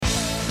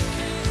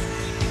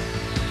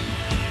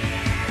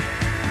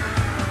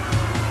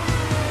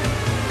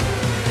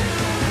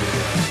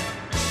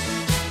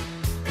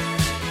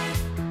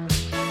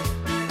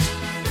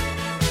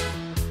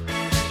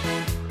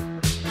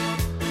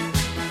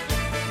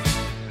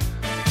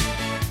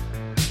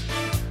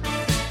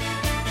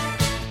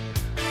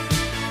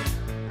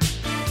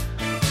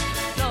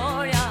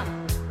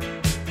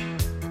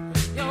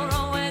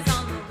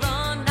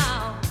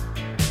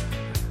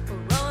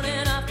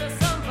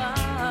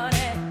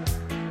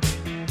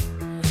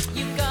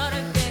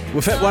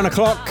We've hit 1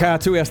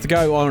 o'clock, 2 hours to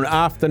go on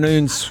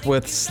afternoons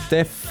with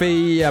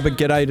Steffi. A big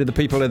g'day to the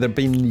people that have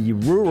been the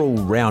rural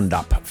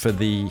roundup for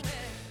the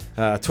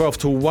 12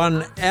 to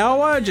 1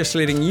 hour. Just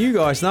letting you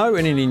guys know,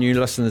 and any new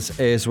listeners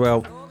as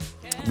well,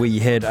 we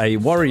had a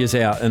Warriors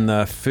out in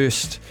the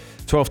first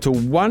 12 to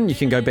 1. You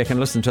can go back and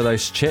listen to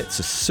those chats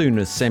as soon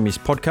as Sammy's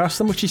podcast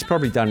them, which he's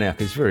probably done now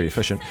because he's very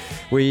efficient.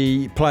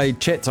 We played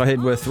chats I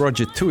had with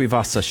Roger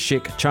Tuivasa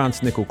Shek,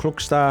 Chance Nickel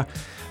Klukstar,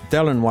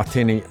 Dylan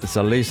Wateni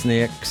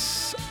Zalesniaks,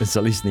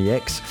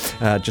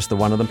 just the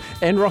one of them,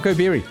 and Rocco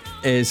Berry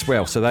as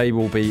well. So they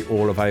will be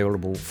all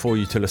available for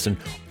you to listen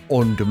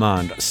on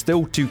demand.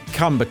 Still to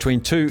come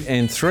between 2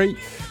 and 3,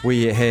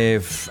 we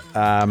have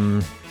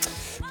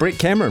Brett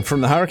Cameron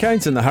from the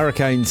Hurricanes and the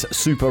Hurricanes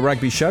Super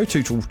Rugby Show,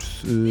 2 till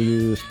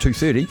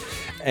 2:30,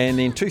 and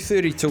then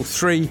 2:30 till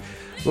 3,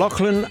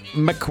 Lachlan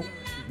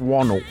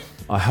McWonnell.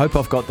 I hope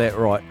I've got that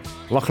right.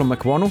 Lachlan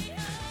McWonnell?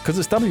 Because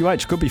it's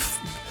WH, could be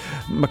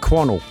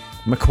McWonnell.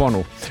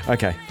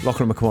 Okay,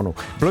 Lachlan McWonnell.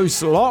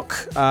 Blues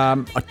lock.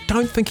 I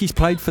don't think he's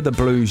played for the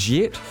Blues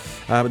yet,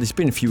 but there's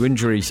been a few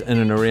injuries in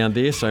and around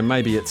there, so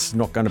maybe it's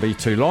not going to be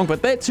too long.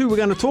 But that's who we're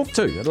going to talk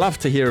to. I'd love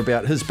to hear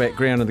about his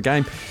background in the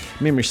game.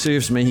 Memory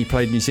serves me, he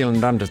played New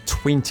Zealand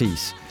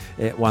under-20s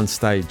at one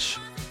stage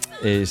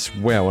as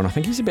well, and I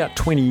think he's about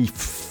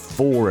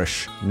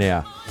 24-ish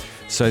now.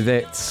 So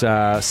that's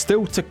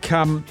still to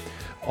come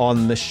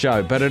on the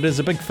show, but it is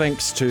a big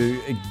thanks to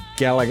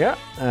Gallagher,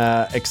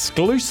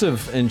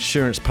 exclusive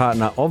insurance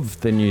partner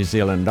of the New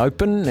Zealand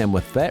Open. And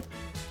with that,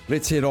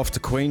 let's head off to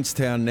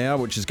Queenstown now,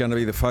 which is going to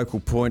be the focal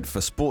point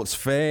for sports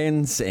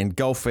fans and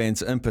golf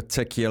fans in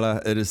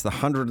particular. It is the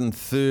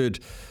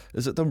 103rd,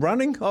 is it the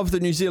running of the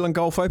New Zealand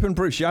Golf Open?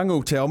 Bruce Young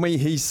will tell me.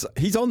 He's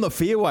on the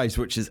fairways,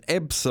 which is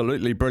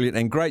absolutely brilliant,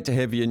 and great to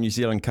have you in New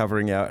Zealand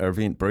covering our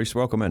event, Bruce.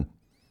 Welcome in.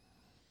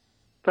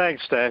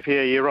 Thanks, Steph.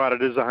 Yeah, you're right.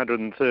 It is the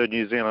 103rd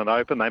New Zealand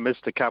Open. They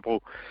missed a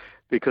couple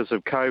because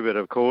of COVID,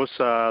 of course.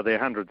 Their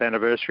 100th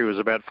anniversary was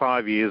about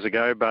 5 years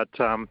ago, but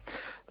the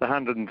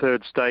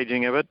 103rd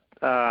staging of it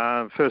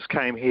first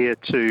came here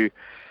to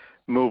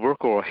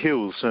Millbrook, or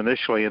Hills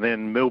initially, and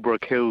then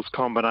Millbrook Hills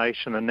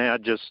combination, and now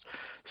just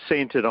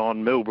centred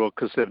on Millbrook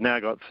because they've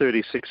now got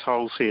 36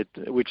 holes here,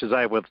 which is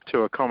able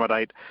to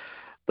accommodate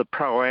the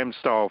Pro-Am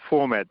style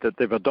format that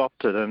they've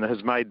adopted and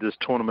has made this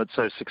tournament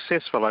so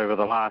successful over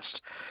the last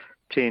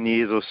 10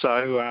 years or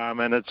so,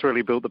 and it's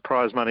really built the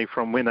prize money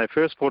from when they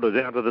first brought it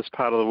down to this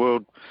part of the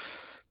world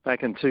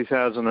back in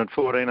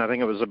 2014. I think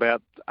it was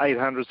about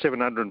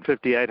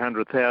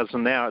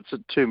 800,000. Now it's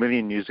at 2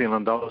 million New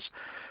Zealand dollars.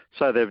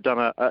 So they've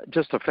done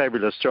just a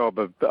fabulous job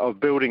of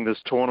building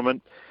this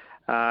tournament,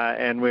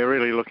 and we're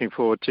really looking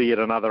forward to yet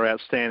another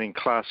outstanding,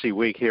 classy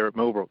week here at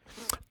Millbrook.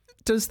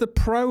 Does the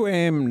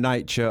Pro-Am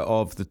nature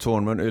of the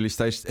tournament, early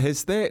stage,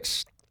 has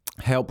that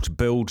helped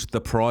build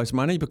the prize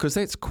money? Because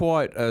that's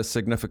quite a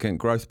significant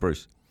growth,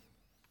 Bruce.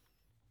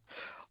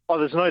 Oh,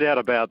 there's no doubt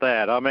about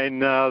that. I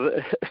mean,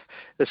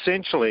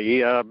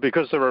 essentially,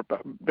 because there are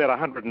about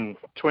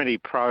 120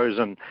 pros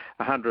and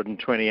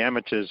 120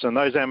 amateurs, and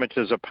those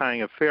amateurs are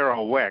paying a fair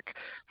old whack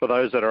for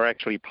those that are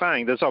actually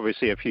playing. There's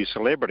obviously a few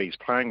celebrities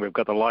playing. We've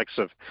got the likes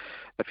of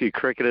a few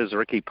cricketers,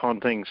 Ricky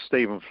Ponting,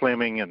 Stephen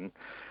Fleming, and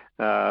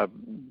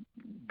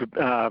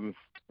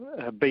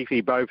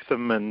Beefy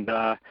Botham and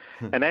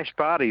Ash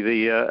Barty,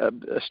 the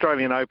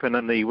Australian Open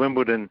and the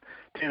Wimbledon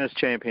tennis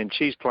champion.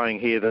 She's playing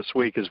here this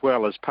week as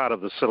well as part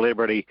of the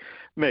celebrity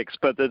mix.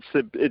 But it's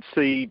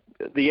the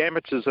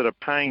amateurs that are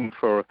paying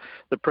for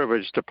the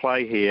privilege to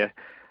play here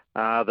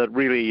that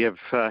really have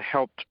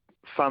helped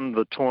fund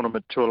the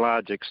tournament to a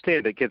large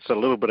extent. It gets a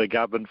little bit of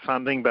government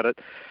funding, but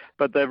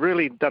they've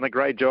really done a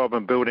great job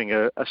in building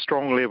a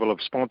strong level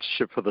of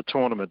sponsorship for the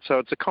tournament. So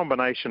it's a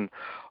combination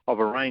of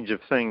a range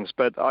of things.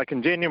 But I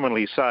can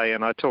genuinely say,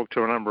 and I talked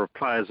to a number of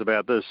players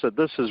about this, that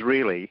this is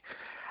really,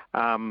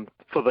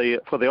 for the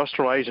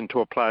Australasian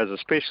Tour players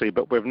especially,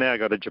 but we've now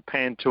got a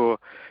Japan Tour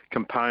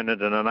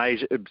component and an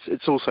Asia.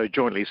 It's also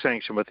jointly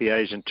sanctioned with the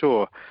Asian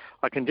Tour.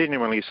 I can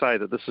genuinely say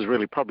that this is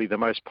really probably the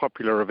most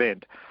popular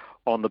event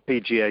on the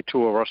PGA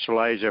Tour of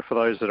Australasia for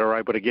those that are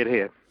able to get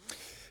here.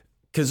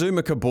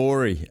 Kazuma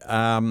Kabori,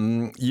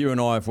 you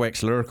and I have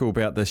waxed lyrical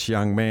about this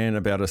young man,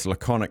 about his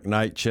laconic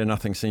nature.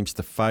 Nothing seems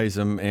to faze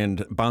him,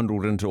 and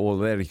bundled into all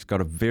that, he's got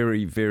a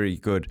very, very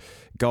good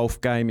golf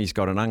game. He's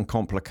got an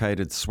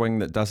uncomplicated swing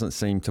that doesn't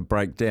seem to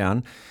break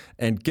down.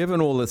 And given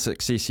all the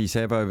success he's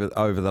had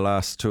over the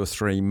last 2 or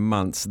 3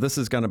 months, this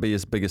is going to be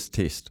his biggest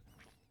test.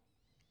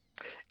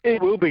 It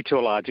will be to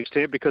a large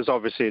extent because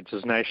obviously it's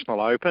his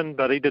national open,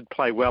 but he did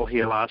play well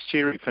here last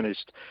year. He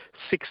finished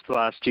 6th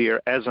last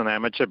year as an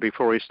amateur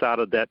before he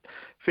started that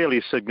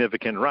fairly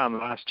significant run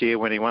last year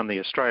when he won the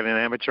Australian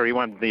Amateur. He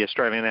won the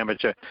Australian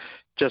Amateur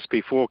just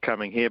before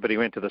coming here, but he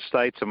went to the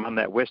States and won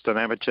that Western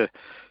Amateur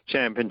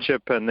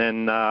Championship, and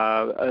then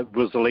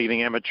was the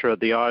leading amateur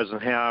at the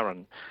Eisenhower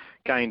and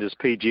gained his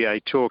PGA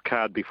Tour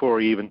card before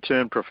he even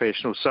turned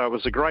professional. So it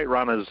was a great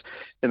run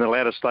in the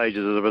latter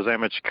stages of his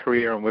amateur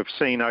career, and we've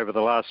seen over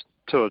the last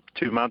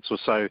two months or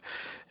so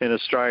in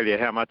Australia,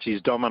 how much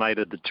he's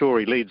dominated the tour.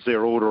 He leads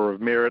their order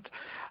of merit.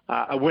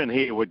 A win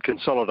here would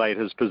consolidate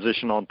his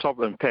position on top.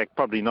 In fact,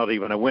 probably not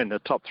even a win. The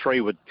top three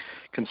would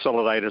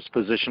consolidate his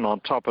position on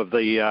top of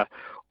the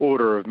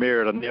order of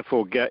merit, and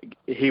therefore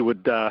he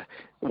would,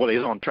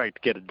 he's on track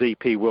to get a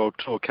DP World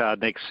Tour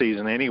card next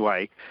season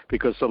anyway,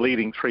 because the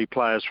leading three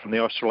players from the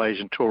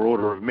Australasian Tour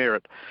order of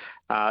merit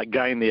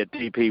gain their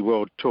DP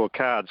World Tour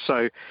card.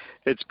 So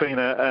it's been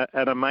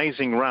an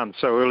amazing run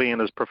so early in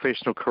his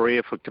professional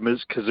career for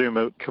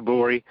Kazuma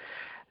Kabori,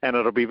 and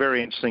it'll be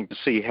very interesting to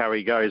see how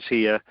he goes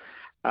here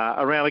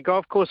around a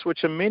golf course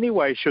which in many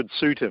ways should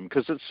suit him,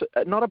 because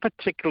it's not a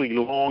particularly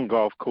long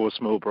golf course,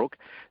 Millbrook,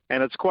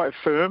 and it's quite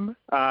firm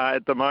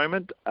at the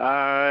moment.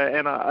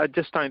 And I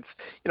just don't,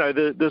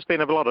 there's been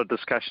a lot of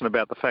discussion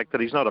about the fact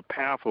that he's not a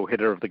powerful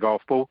hitter of the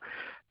golf ball,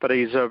 but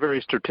he's a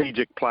very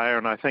strategic player,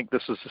 and I think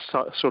this is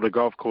the sort of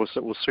golf course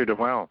that will suit him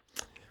well.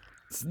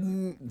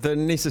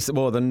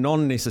 The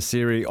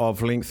non-necessary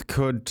of length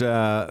could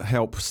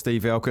help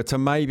Steve Alker to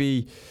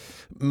maybe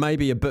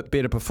a bit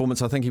better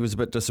performance. I think he was a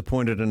bit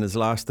disappointed in his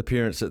last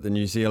appearance at the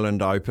New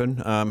Zealand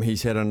Open.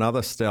 He's had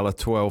another stellar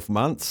 12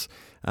 months.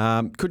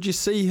 Could you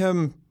see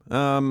him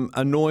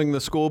annoying the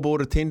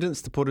scoreboard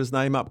attendants to put his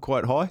name up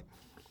quite high?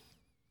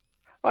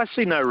 I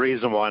see no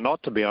reason why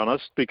not, to be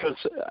honest, because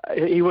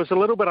he was a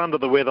little bit under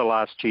the weather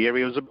last year.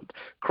 He was a bit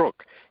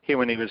crook here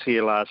when he was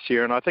here last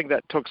year, and I think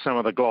that took some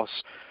of the gloss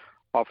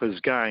off his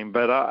game.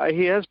 But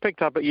he has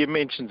picked up, you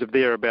mentioned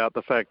there about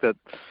the fact that,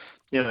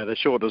 the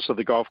shortness of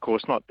the golf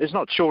course, it's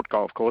not short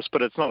golf course,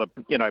 but it's not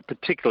a,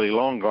 particularly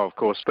long golf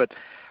course. But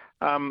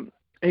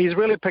he's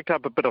really picked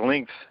up a bit of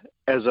length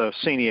as a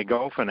senior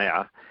golfer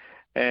now.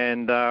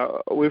 And I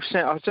was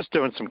just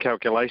doing some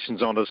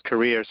calculations on his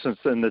career since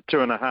in the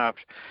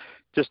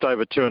just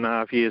over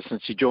 2.5 years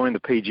since he joined the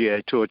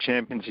PGA Tour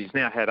Champions. He's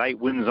now had 8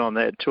 wins on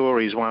that tour.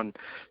 He's won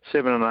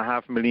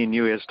 $7.5 million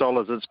US.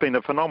 It's been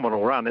a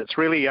phenomenal run. It's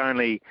really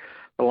only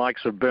the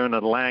likes of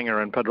Bernard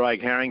Langer and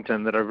Padraig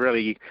Harrington that have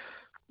really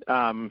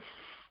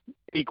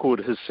equaled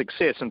his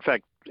success. In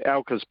fact,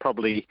 Alker's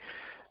probably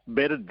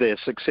bettered their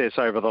success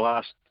over the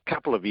last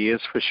couple of years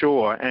for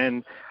sure.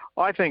 And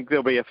I think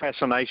there'll be a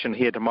fascination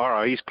here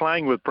tomorrow. He's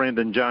playing with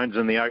Brendan Jones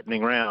in the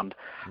opening round,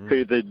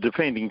 who the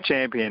defending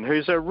champion,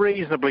 who's a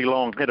reasonably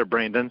long hitter,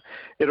 Brendan.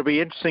 It'll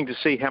be interesting to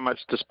see how much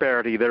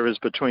disparity there is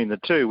between the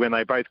two when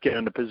they both get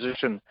into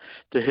position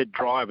to hit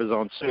drivers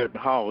on certain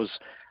holes.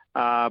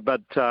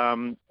 But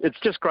it's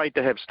just great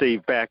to have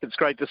Steve back. It's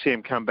great to see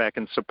him come back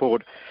and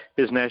support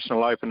his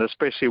National Open,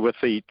 especially with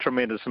the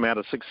tremendous amount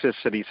of success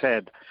that he's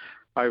had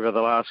over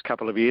the last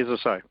couple of years or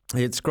so.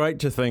 It's great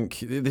to think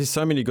there's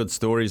so many good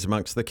stories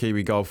amongst the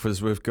Kiwi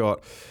golfers. We've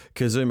got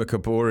Kazuma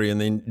Kabori, and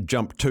then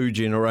jump 2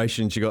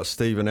 generations, you got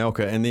Stephen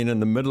Alker, and then in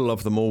the middle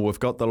of them all, we've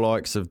got the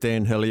likes of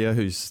Dan Hillier,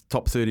 who's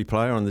top 30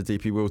 player on the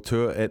DP World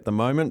Tour at the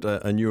moment,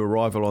 a new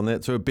arrival on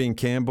that tour. Ben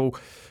Campbell,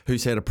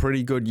 who's had a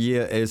pretty good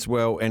year as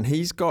well, and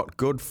he's got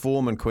good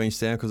form in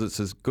Queenstown because it's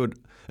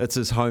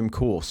his home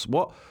course.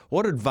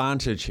 What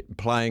advantage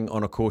playing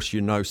on a course you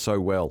know so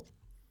well?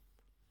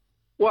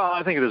 Well,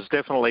 I think it is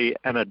definitely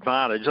an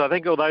advantage. I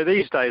think although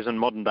these days in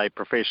modern-day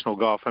professional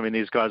golf,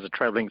 these guys are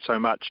travelling so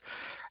much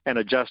and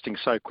adjusting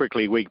so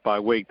quickly week by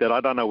week that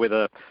I don't know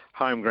whether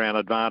home ground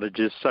advantage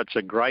is such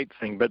a great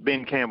thing. But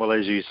Ben Campbell,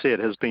 as you said,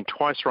 has been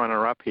twice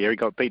runner-up here. He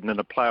got beaten in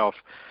a playoff.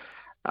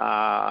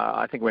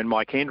 I think when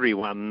Mike Henry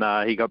won,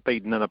 he got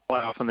beaten in a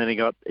playoff, and then he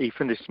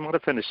might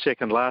have finished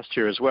second last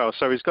year as well.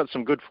 So he's got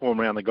some good form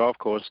around the golf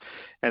course.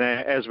 And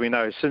as we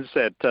know, since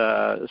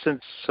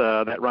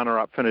that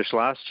runner-up finish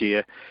last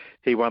year,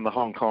 he won the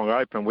Hong Kong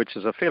Open, which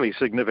is a fairly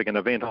significant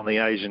event on the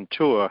Asian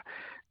Tour.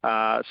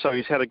 So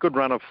he's had a good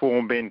run of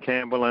form, Ben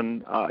Campbell,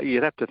 and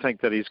you'd have to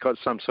think that he's got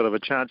some sort of a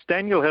chance.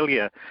 Daniel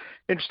Hillier,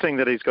 interesting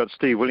that he's got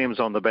Steve Williams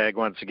on the bag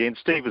once again.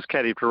 Steve was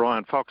caddy for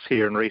Ryan Fox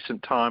here in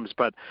recent times,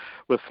 but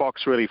with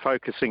Fox really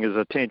focusing his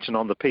attention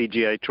on the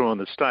PGA Tour in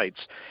the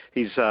States.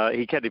 He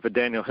caddied for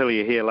Daniel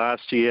Hillier here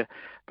last year,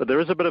 but there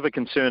is a bit of a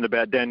concern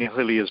about Daniel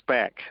Hillier's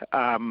back.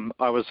 I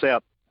was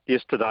out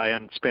yesterday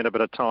and spent a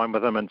bit of time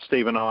with him, and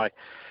Steve and I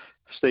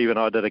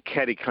did a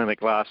caddy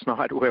clinic last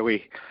night where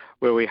we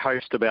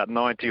host about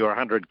 90 or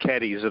 100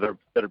 caddies that are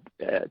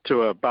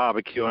to a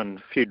barbecue and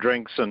a few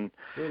drinks, and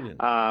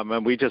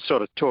we just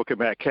sort of talk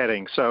about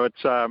caddying. So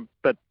that's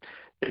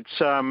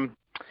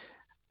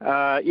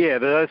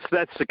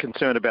the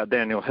concern about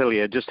Daniel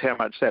Hillier, just how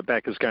much that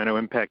back is going to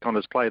impact on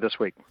his play this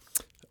week.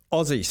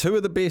 Aussies, who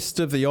are the best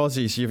of the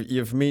Aussies?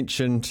 You've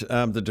mentioned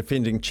the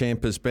defending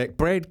champ is back.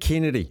 Brad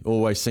Kennedy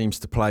always seems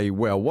to play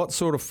well. What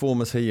sort of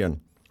form is he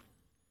in?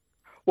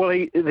 Well,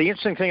 the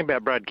interesting thing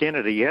about Brad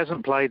Kennedy, he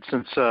hasn't played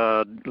since,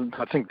 I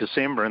think,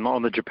 December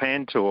on the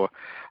Japan Tour.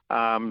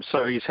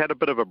 So he's had a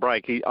bit of a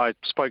break. I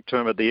spoke to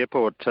him at the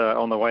airport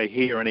on the way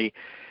here, and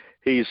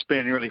he's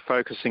been really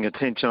focusing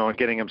attention on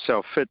getting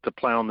himself fit to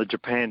play on the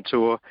Japan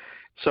Tour.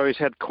 So he's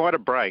had quite a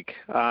break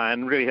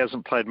and really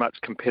hasn't played much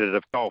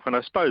competitive golf. And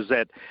I suppose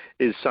that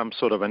is some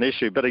sort of an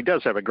issue. But he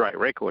does have a great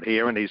record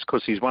here, and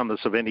he's won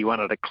this event. He won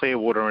it at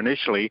Clearwater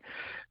initially,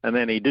 and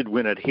then he did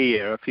win it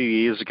here a few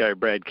years ago,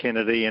 Brad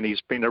Kennedy, and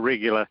he's been a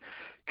regular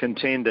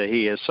contender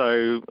here.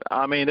 So,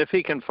 I mean, if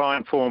he can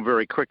find form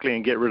very quickly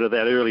and get rid of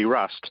that early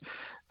rust,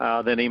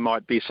 then he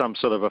might be some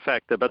sort of a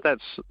factor. But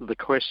that's the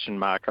question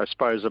mark, I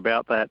suppose,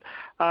 about that.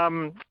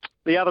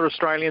 The other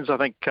Australians, I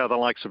think the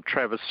likes of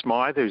Travis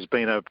Smythe, who's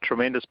been a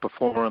tremendous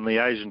performer on the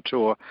Asian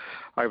Tour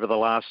over the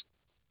last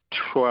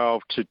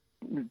 12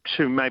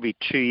 to maybe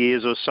 2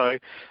 years or so.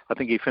 I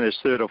think he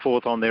finished third or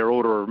fourth on their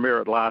order of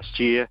merit last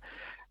year.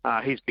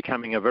 He's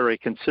becoming a very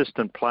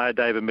consistent player.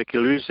 David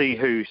Micheluzzi,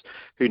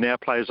 who now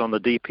plays on the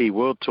DP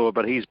World Tour,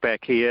 but he's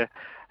back here.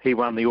 He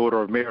won the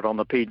Order of Merit on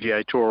the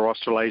PGA Tour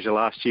Australasia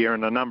last year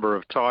and a number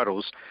of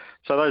titles.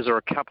 So those are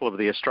a couple of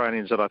the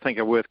Australians that I think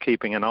are worth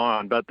keeping an eye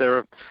on. But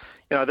there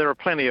are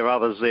plenty of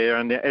others there.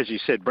 And as you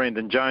said,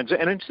 Brendan Jones.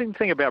 An interesting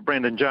thing about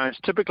Brendan Jones,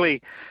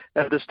 typically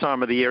at this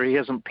time of the year, he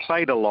hasn't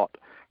played a lot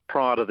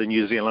prior to the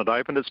New Zealand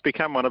Open. It's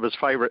become one of his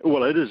favourite,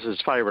 well, it is his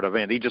favourite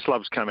event. He just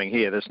loves coming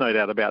here. There's no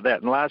doubt about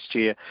that. And last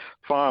year,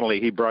 finally,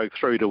 he broke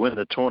through to win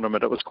the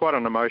tournament. It was quite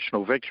an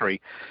emotional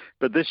victory.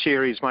 But this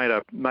year he's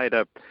made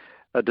a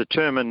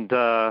determined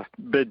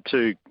bid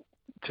to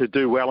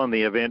do well in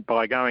the event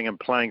by going and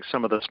playing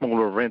some of the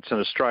smaller events in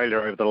Australia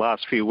over the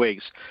last few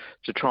weeks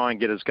to try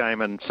and get his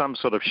game in some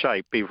sort of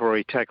shape before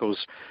he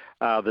tackles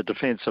the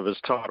defence of his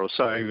title.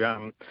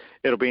 So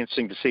it'll be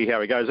interesting to see how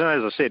he goes. And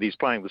as I said, he's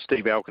playing with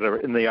Steve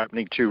Alcott in the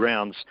opening 2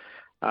 rounds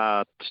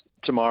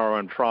tomorrow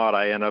and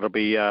Friday, and it'll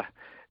be a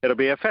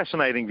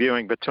fascinating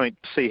viewing to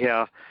see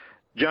how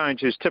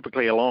Jones, who's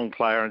typically a long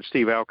player, and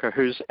Steve Alcott,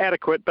 who's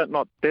adequate but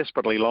not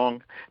desperately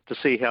long, to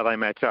see how they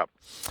match up.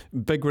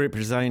 Big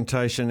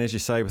representation, as you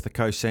say, with the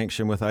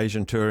co-sanction with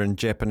Asian Tour and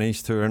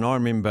Japanese Tour. And I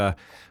remember,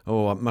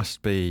 it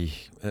must be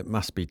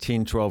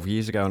 10, 12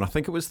 years ago, and I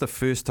think it was the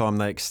first time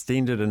they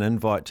extended an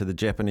invite to the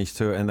Japanese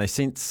Tour, and they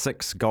sent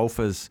 6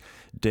 golfers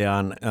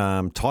down.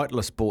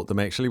 Titleist bought them,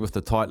 actually, with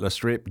the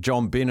Titleist rep.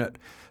 John Bennett,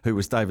 who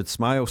was David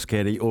Smale's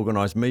caddy,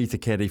 organised me to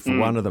caddy for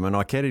one of them, and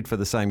I caddied for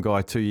the same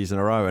guy 2 years in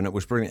a row, and it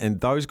was brilliant.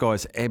 And those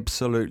guys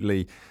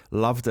absolutely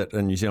loved it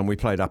in New Zealand. We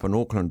played up in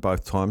Auckland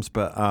both times,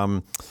 but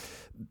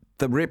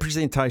the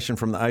representation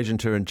from the Asian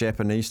Tour and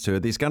Japanese Tour,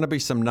 there's going to be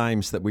some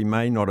names that we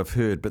may not have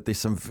heard, but there's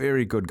some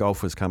very good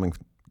golfers coming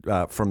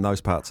from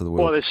those parts of the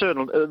world. Well,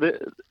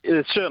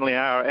 there certainly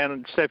are.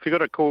 And Steph, you've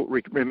got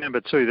to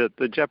remember too that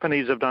the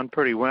Japanese have done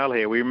pretty well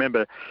here. We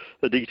remember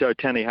that Ito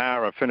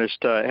Tanihara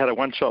had a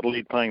one-shot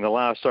lead playing the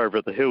last over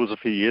at the Hills a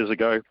few years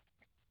ago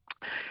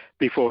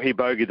before he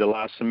bogeyed the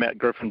last, and Matt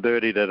Griffin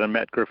birdied it, and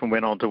Matt Griffin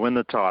went on to win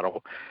the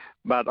title.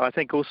 But I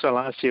think also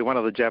last year one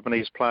of the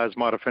Japanese players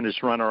might have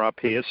finished runner-up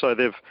here, so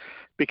they've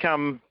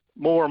become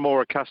more and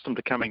more accustomed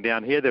to coming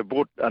down here. They've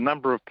brought a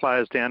number of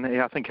players down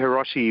here. I think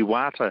Hiroshi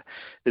Iwata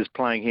is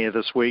playing here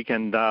this week,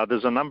 and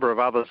there's a number of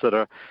others that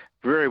are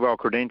very well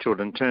credentialed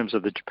in terms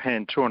of the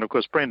Japan Tour. And of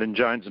course, Brendan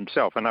Jones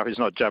himself, I know he's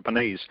not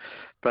Japanese,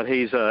 but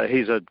he's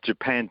a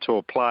Japan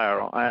Tour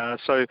player.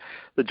 So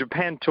the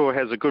Japan Tour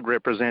has a good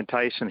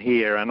representation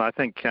here, and I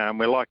think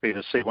we're likely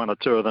to see one or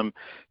two of them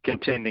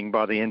contending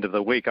by the end of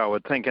the week, I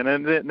would think. And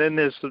then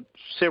there's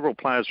several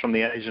players from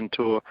the Asian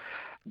Tour.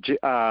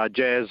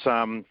 Jazz,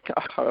 I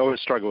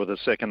always struggle with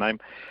his second name.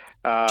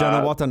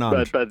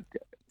 Janawatanand. But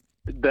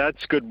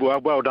that's good.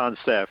 Well done,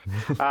 Steph.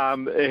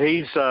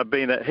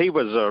 He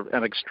was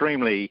an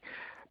extremely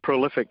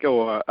prolific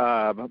or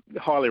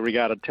highly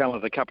regarded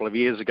talent a couple of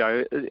years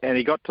ago, and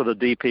he got to the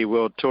DP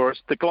World Tour.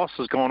 The gloss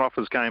has gone off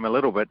his game a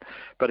little bit,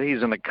 but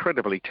he's an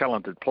incredibly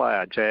talented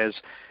player, Jazz,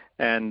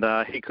 and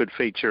he could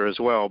feature as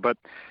well. But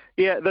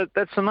yeah,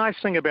 that's the nice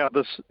thing about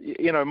this.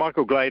 You know,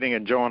 Michael Glading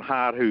and John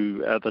Hart,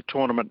 who are the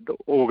tournament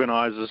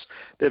organisers,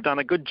 they've done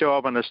a good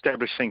job in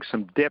establishing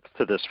some depth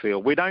to this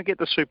field. We don't get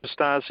the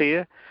superstars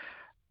here,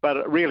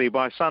 but really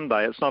by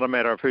Sunday, it's not a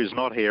matter of who's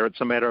not here. It's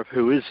a matter of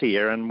who is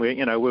here, and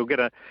we'll get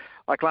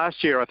like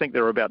last year, I think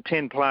there were about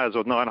 10 players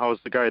with 9 holes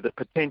to go that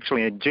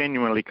potentially and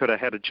genuinely could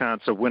have had a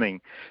chance of winning.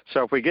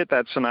 So if we get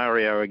that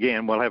scenario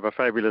again, we'll have a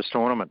fabulous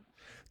tournament.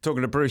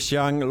 Talking to Bruce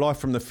Young, live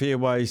from the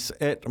fairways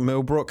at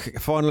Millbrook.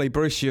 Finally,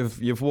 Bruce,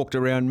 you've walked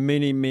around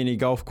many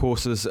golf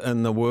courses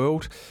in the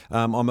world.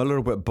 I'm a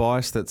little bit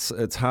biased.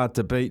 It's hard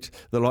to beat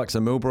the likes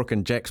of Millbrook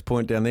and Jack's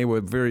Point down there.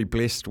 We're very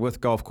blessed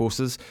with golf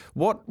courses.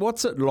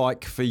 What's it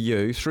like for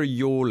you, through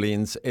your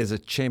lens, as a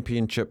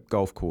championship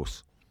golf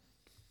course?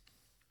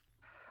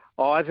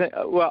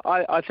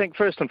 I think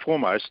first and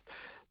foremost,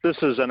 this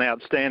is an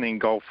outstanding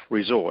golf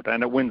resort,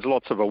 and it wins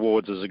lots of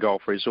awards as a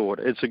golf resort.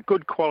 It's a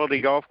good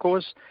quality golf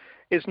course.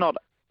 It's not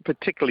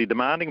particularly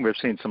demanding. We've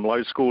seen some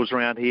low scores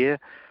around here,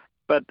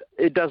 but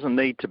it doesn't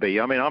need to be.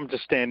 I mean, I'm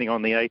just standing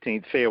on the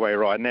 18th fairway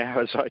right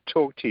now as I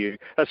talk to you.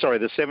 The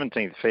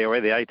 17th fairway.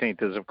 The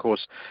 18th is, of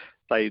course,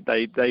 they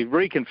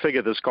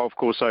reconfigure this golf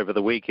course over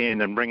the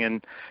weekend and bring in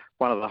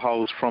one of the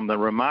holes from the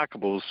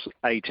Remarkables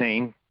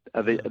 18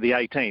 the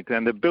 18th,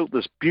 and they've built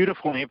this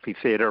beautiful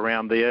amphitheatre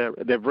around there.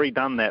 They've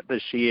redone that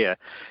this year,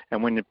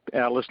 and when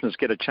our listeners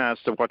get a chance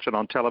to watch it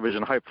on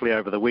television, hopefully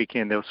over the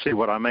weekend, they'll see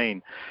what I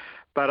mean.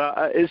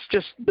 But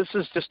this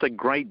is just a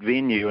great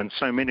venue in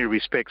so many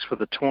respects for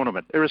the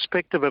tournament,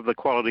 irrespective of the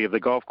quality of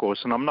the golf course.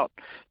 And I'm not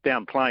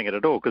downplaying it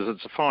at all, because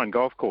it's a fine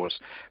golf course.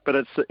 But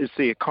it's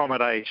the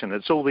accommodation,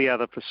 it's all the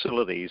other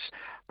facilities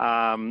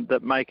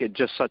that make it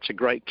just such a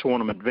great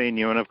tournament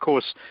venue. And of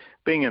course,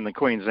 being in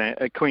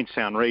the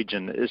Queenstown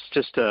region, it's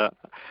just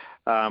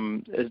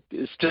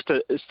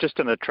it's just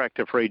an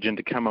attractive region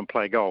to come and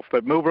play golf.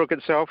 But Millbrook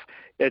itself,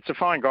 it's a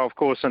fine golf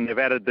course, and they've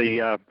added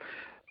the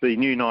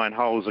new 9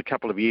 holes a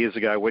couple of years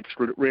ago, which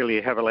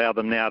really have allowed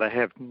them now to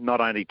have not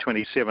only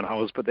 27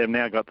 holes, but they've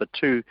now got the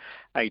 2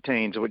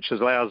 18s, which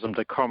allows them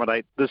to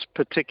accommodate this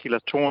particular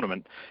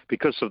tournament.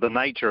 Because of the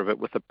nature of it,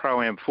 with the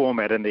Pro-Am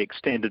format and the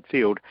extended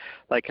field,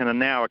 they can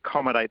now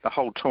accommodate the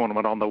whole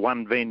tournament on the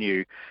one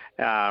venue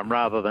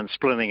rather than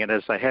splitting it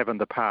as they have in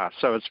the past.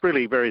 So it's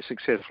really very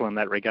successful in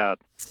that regard.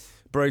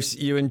 Bruce,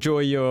 you enjoy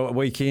your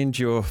weekend,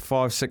 your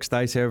 5-6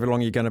 days, however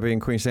long you're going to be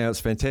in Queenstown. It's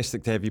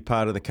fantastic to have you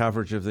part of the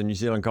coverage of the New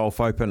Zealand Golf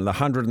Open, the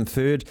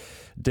 103rd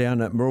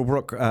down at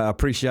Millbrook.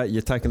 Appreciate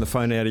you taking the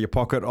phone out of your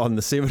pocket on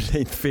the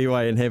 17th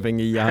fairway and having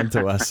a yarn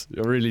to us.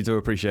 I really do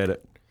appreciate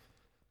it.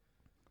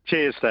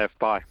 Cheers, Steph.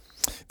 Bye.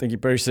 Thank you,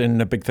 Bruce,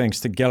 and a big thanks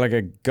to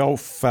Gallagher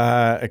Golf,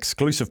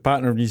 exclusive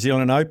partner of New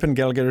Zealand Open.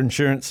 Gallagher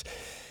Insurance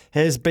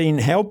has been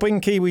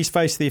helping Kiwis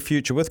face their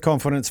future with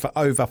confidence for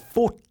over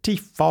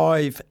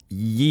 45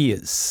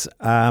 years.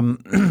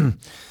 I've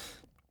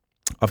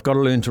got to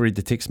learn to read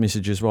the text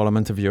messages while I'm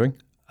interviewing.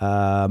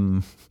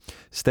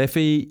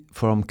 Staffy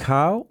from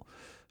Carl.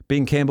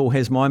 Ben Campbell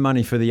has my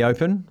money for the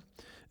Open.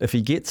 If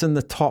he gets in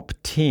the top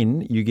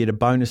 10, you get a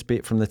bonus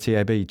bet from the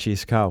TAB.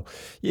 Cheers, Carl.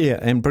 Yeah,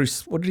 and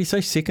Bruce, what did he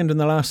say? Second in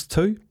the last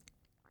 2?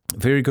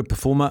 Very good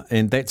performer,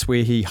 and that's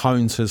where he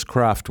hones his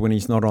craft when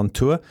he's not on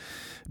tour.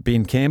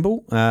 Ben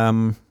Campbell,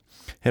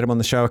 had him on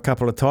the show a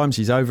couple of times.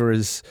 He's over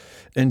his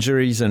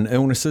injuries and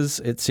illnesses,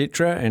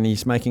 etc., and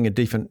he's making a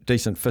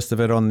decent fist of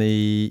it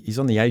he's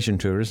on the Asian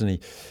tour, isn't he?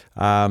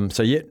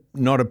 So yeah,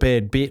 not a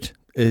bad bet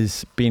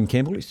is Ben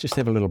Campbell. Let's just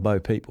have a little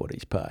Bo Peep what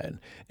he's paying.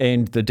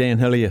 And the Dan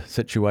Hillier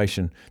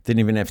situation,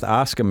 didn't even have to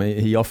ask him.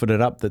 He offered it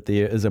up that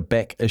there is a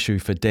back issue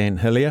for Dan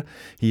Hillier.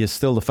 He is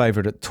still the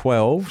favourite at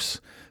 12s,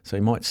 so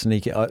he might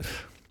sneak it. I'd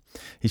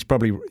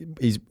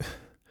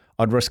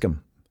risk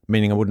him.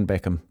 Meaning I wouldn't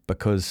back him,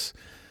 because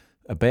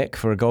a back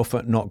for a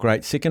golfer, not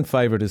great. Second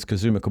favourite is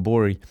Kazuma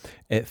Kobori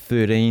at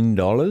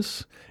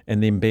 $13,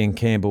 and then Ben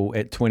Campbell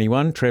at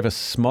 21. Travis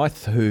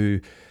Smythe, who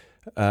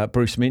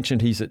Bruce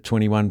mentioned, he's at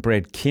 21.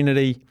 Brad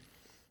Kennedy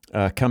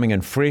coming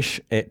in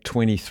fresh at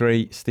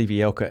 23. Stevie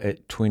Elka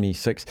at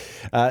 26.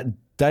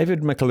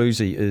 David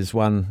Micheluzzi is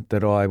one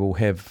that I will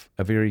have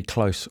a very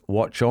close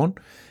watch on.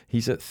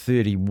 He's at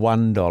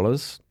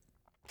 $31,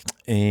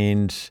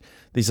 and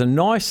there's a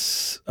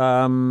nice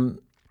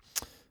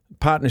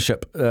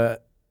partnership.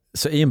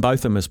 So Ian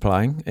Botham is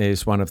playing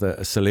as one of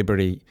the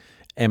celebrity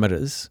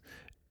amateurs,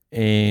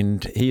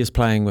 and he is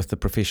playing with the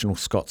professional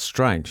Scott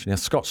Strange. Now,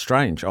 Scott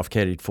Strange I've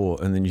caddied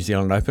for in the New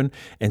Zealand Open,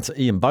 and so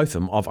Ian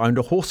Botham, I've owned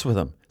a horse with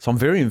him. So I'm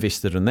very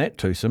invested in that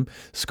twosome.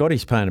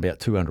 Scotty's paying about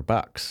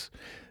 $200.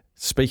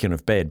 Speaking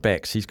of bad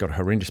backs, he's got a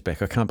horrendous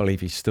back. I can't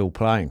believe he's still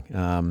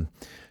playing.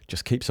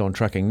 Just keeps on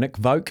trucking. Nick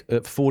Voke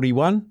at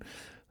 41.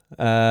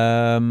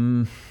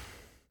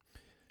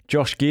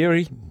 Josh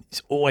Geary,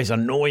 he's always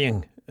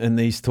annoying in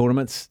these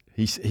tournaments.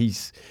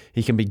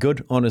 He can be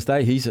good on his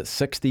day. He's at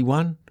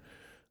 61.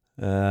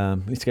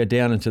 Let's go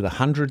down into the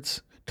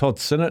hundreds. Todd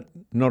Sinnott,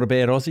 not a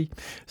bad Aussie.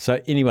 So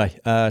anyway,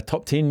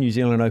 top 10 New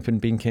Zealand Open,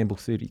 Ben Campbell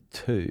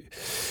 32.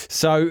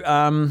 So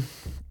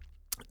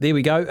there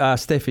we go.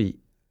 Steffi,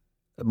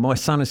 my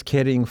son is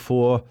caddying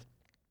for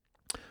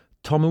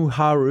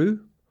Tomoharu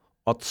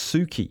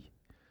Otsuki.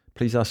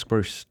 Please ask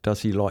Bruce,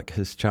 does he like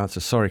his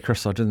chances? Sorry,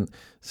 Chris, I didn't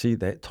see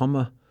that.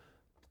 Tomoharu.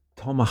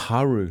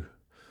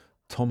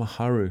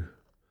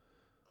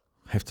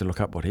 Have to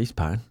look up what he's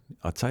paying.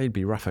 I'd say he'd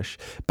be roughish.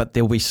 But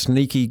there'll be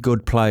sneaky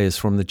good players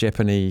from the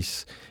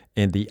Japanese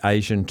and the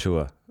Asian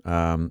tour.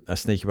 A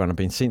sneaky one. I've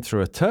been sent through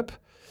a tip.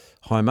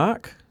 Hi,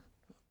 Mark.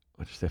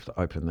 I just have to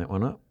open that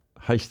one up.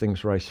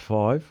 Hastings Race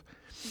 5.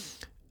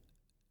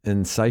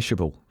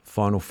 Insatiable.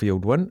 Final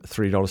field win.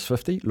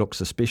 $3.50. Looks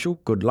a special.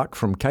 Good luck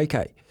from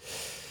KK.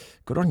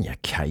 Good on you,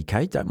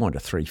 KK. Don't mind a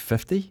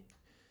 $3.50.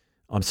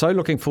 I'm so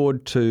looking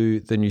forward to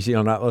the New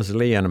Zealand. It was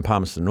Leanne and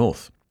Palmerston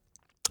North.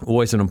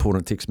 Always an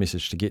important text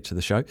message to get to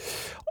the show.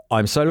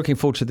 I'm so looking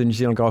forward to the New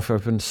Zealand Golf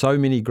Open. So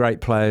many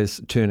great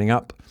players turning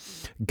up.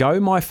 Go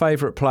my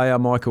favourite player,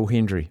 Michael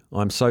Hendry.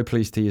 I'm so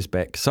pleased he is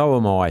back. So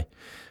am I.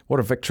 What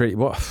a victory.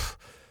 What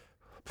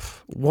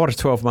a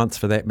 12 months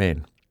for that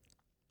man.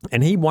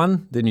 And he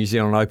won the New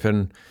Zealand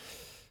Open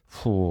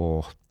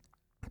for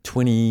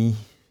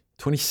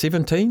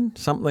 2017,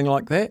 something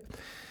like that.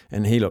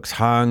 And he looks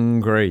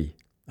hungry,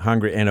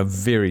 and a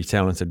very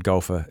talented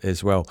golfer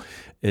as well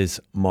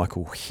is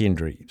Michael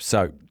Hendry.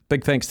 So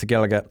big thanks to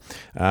Gallagher.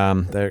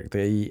 They're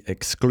the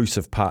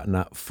exclusive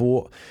partner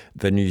for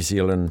the New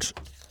Zealand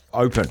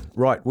Open.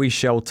 Right, we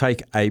shall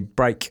take a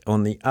break.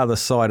 On the other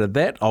side of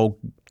that, I'll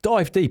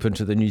dive deep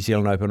into the New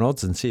Zealand Open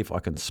odds and see if I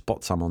can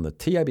spot some on the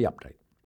TAB update.